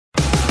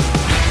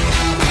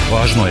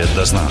Važno je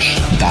da znaš.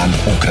 Dan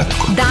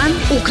ukratko. Dan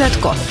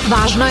ukratko.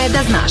 Važno je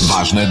da znaš.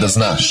 Važno je da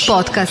znaš.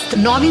 Podcast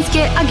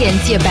novinske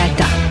agencije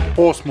Beta.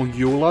 8.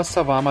 jula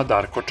sa vama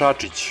Darko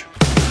Čačić.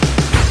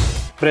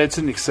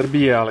 Predsjednik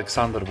Srbije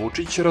Aleksandar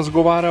Vučić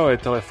razgovarao je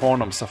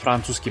telefonom sa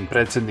francuskim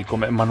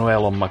predsjednikom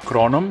Emmanuelom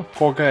Macronom,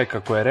 koga je,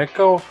 kako je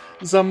rekao,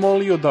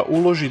 zamolio da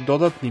uloži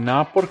dodatni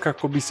napor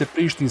kako bi se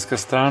prištinska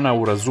strana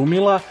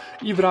urazumila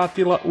i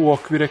vratila u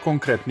okvire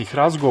konkretnih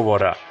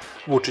razgovora.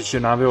 Vučić je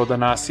naveo da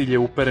nasilje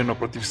upereno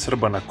protiv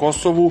Srba na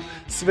Kosovu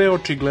sve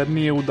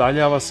očiglednije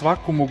udaljava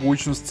svaku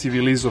mogućnost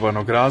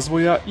civilizovanog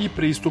razvoja i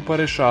pristupa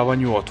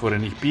rešavanju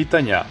otvorenih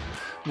pitanja.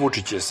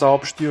 Vučić je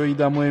saopštio i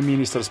da mu je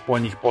ministar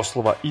spoljnih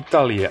poslova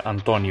Italije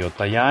Antonio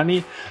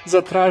Tajani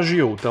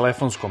zatražio u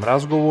telefonskom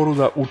razgovoru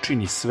da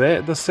učini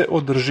sve da se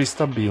održi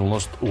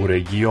stabilnost u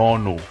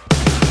regionu.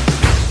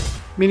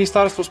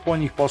 Ministarstvo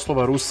spoljnih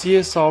poslova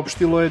Rusije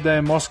saopštilo je da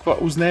je Moskva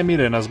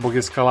uznemirena zbog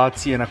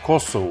eskalacije na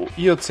Kosovu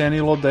i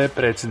ocenilo da je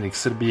predsjednik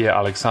Srbije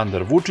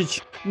Aleksandar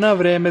Vučić na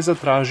vreme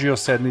zatražio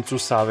sednicu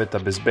Saveta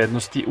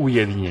bezbednosti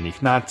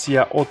Ujedinjenih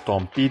nacija o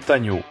tom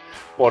pitanju.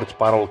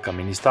 Portparolka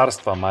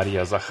ministarstva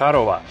Marija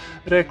Zaharova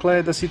rekla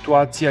je da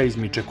situacija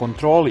izmiče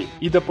kontroli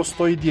i da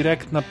postoji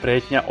direktna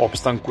pretnja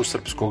opstanku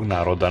srpskog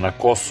naroda na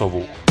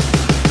Kosovu.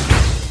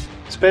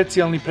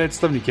 Specijalni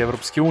predstavnik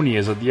Evropske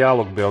unije za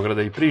dijalog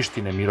Beograda i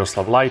Prištine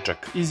Miroslav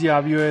Lajčak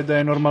izjavio je da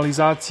je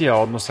normalizacija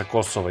odnosa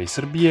Kosova i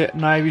Srbije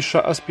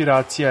najviša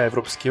aspiracija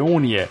Evropske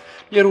unije,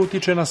 jer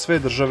utiče na sve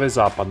države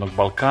Zapadnog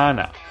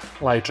Balkana.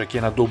 Lajčak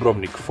je na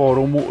Dubrovnik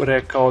forumu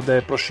rekao da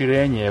je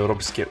proširenje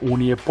Evropske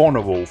unije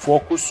ponovo u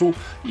fokusu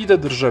i da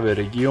države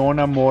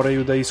regiona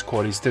moraju da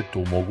iskoriste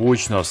tu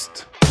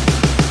mogućnost.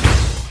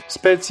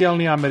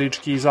 Specijalni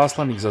američki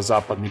izaslanik za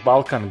Zapadni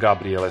Balkan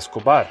Gabriel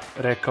Escobar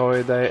rekao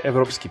je da je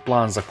evropski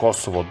plan za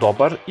Kosovo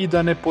dobar i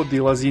da ne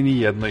podilazi ni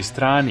jednoj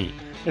strani.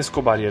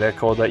 Escobar je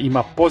rekao da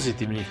ima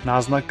pozitivnih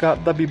naznaka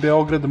da bi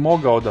Beograd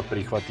mogao da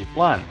prihvati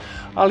plan,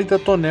 ali da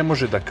to ne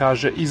može da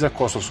kaže i za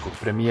kosovskog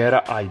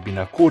premijera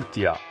Aljbina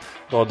Kurtija.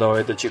 Dodao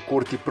je da će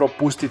Kurti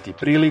propustiti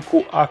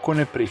priliku ako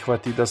ne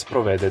prihvati da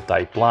sprovede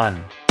taj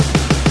plan.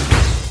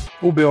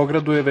 U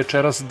Beogradu je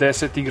večeras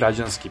 10.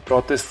 građanski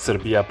protest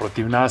Srbija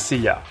protiv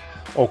nasilja.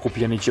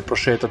 Okupljeni će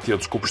prošetati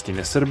od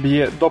Skupštine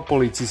Srbije do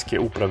policijske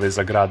uprave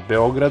za grad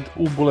Beograd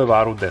u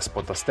bulevaru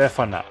Despota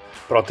Stefana.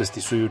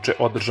 Protesti su juče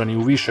održani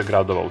u više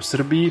gradova u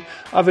Srbiji,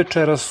 a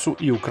večeras su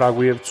i u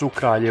Kragujevcu,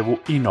 Kraljevu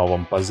i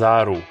Novom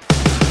Pazaru.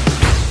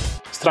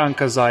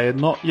 Stranka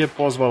Zajedno je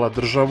pozvala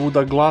državu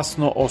da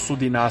glasno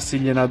osudi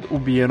nasilje nad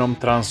ubijenom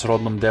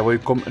transrodnom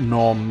devojkom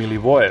Noom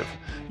Milivojev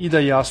i da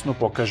jasno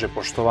pokaže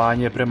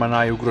poštovanje prema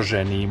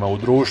najugroženijima u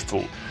društvu.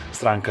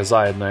 Stranka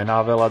Zajedno je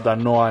navela da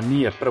Noa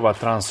nije prva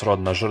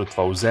transrodna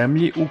žrtva u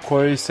zemlji u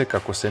kojoj se,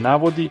 kako se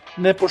navodi,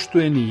 ne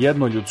poštuje ni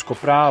jedno ljudsko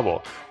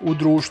pravo u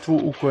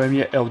društvu u kojem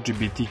je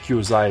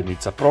LGBTQ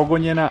zajednica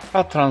progonjena,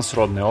 a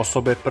transrodne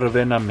osobe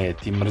prve na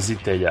meti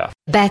mrzitelja.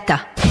 Beta.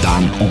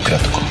 Dan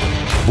ukratko.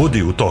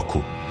 Budi u toku.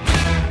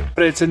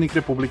 Predsjednik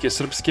Republike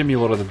Srpske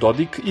Milorad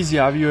Dodik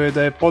izjavio je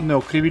da je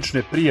podneo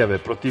krivične prijave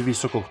protiv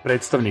visokog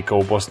predstavnika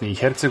u Bosni i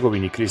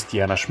Hercegovini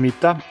Kristijana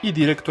Šmita i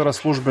direktora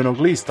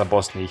službenog lista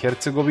Bosne i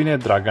Hercegovine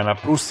Dragana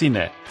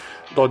Prusine.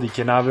 Dodik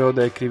je naveo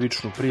da je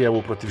krivičnu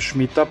prijavu protiv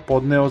Šmita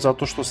podneo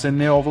zato što se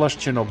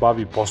neovlašćeno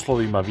bavi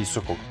poslovima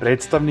visokog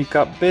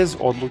predstavnika bez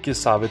odluke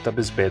Saveta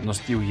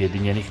bezbednosti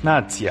Ujedinjenih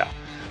nacija.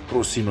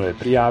 Prusinu je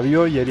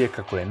prijavio jer je,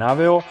 kako je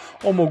naveo,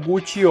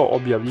 omogućio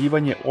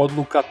objavljivanje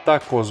odluka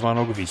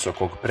takozvanog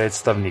visokog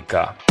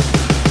predstavnika.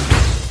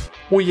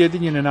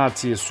 Ujedinjene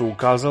nacije su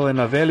ukazale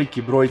na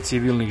veliki broj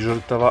civilnih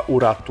žrtava u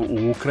ratu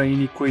u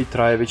Ukrajini koji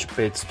traje već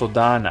 500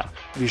 dana.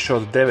 Više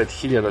od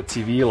 9000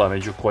 civila,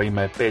 među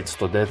kojima je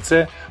 500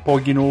 dece,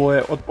 poginulo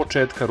je od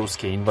početka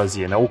ruske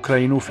invazije na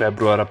Ukrajinu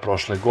februara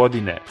prošle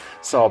godine,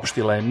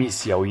 saopštila je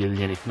misija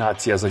Ujedinjenih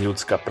nacija za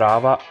ljudska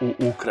prava u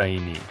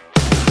Ukrajini.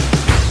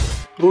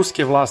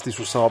 Ruske vlasti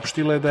su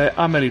saopštile da je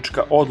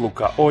američka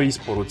odluka o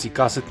isporuci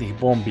kasetnih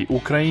bombi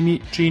Ukrajini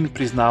čin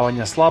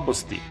priznavanja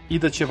slabosti i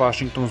da će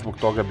Vašington zbog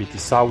toga biti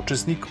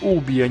saučesnik u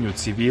ubijanju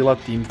civila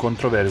tim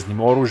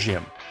kontroverznim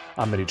oružjem.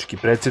 Američki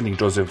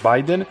predsjednik Joseph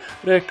Biden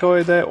rekao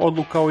je da je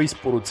odluka o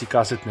isporuci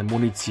kasetne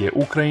municije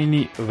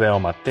Ukrajini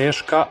veoma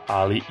teška,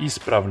 ali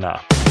ispravna.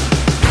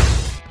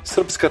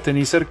 Srpska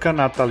teniserka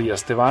Natalija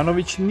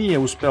Stevanović nije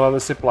uspela da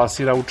se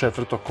plasira u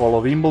četvrto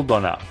kolo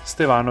Wimbledona.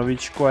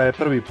 Stevanović, koja je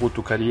prvi put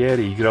u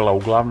karijeri igrala u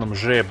glavnom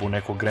žrebu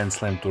nekog Grand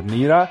Slam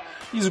turnira,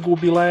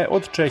 izgubila je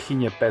od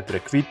Čehinje Petre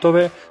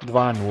Kvitove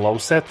 2-0 u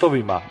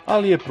setovima,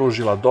 ali je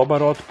pružila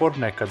dobar otpor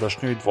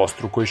nekadašnjoj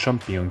dvostrukoj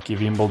šampionki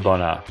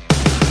Wimbledona.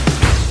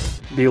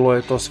 Bilo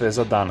je to sve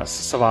za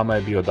danas. Sa vama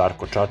je bio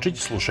Darko Čačić,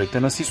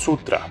 slušajte nas i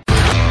sutra.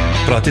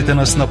 Pratite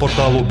nas na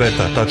portalu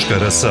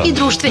beta.rs I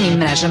društvenim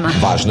mrežama.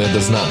 Važno je da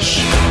znaš.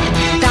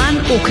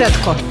 Dan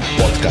ukratko.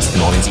 Podcast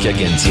novinske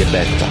agencije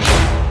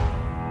Beta.